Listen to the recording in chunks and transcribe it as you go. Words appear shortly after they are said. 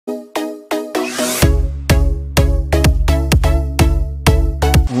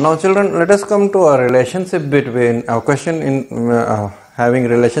Now children, let us come to a relationship between a question in having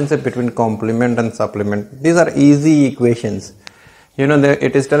relationship between complement and supplement. These are easy equations. You know,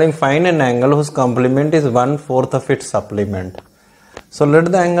 it is telling find an angle whose complement is 1/4 of its supplement. So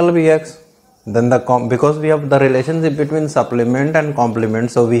let the angle be x. Then because we have the relationship between supplement and complement,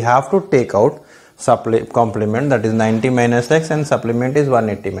 so we have to take out complement, that is 90 minus x, and supplement is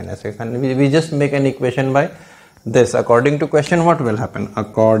 180 minus x, and we just make an equation by this. According to question, what will happen?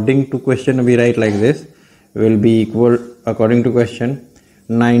 According to question, we write like this, will be equal, according to question,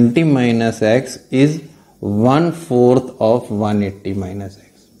 90 minus x is 1/4 of 180 minus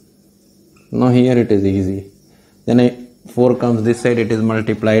x. Now here it is easy. Then 4 comes this side, it is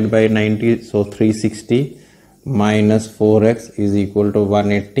multiplied by 90, so 360 minus 4x is equal to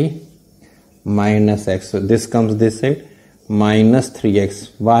 180 minus x. So this comes this side, minus 3x.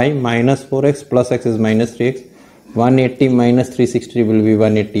 Why? Minus 4x plus x is minus 3x. 180 minus 360 will be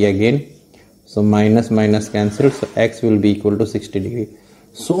 180 again. So minus minus cancelled. So x will be equal to 60 degree.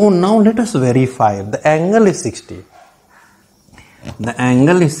 So now let us verify. The angle is 60. The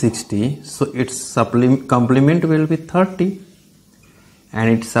angle is 60. So its complement will be 30. And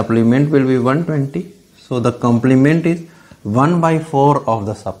its supplement will be 120. So the complement is 1/4 of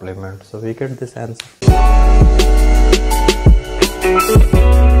the supplement. So we get this answer.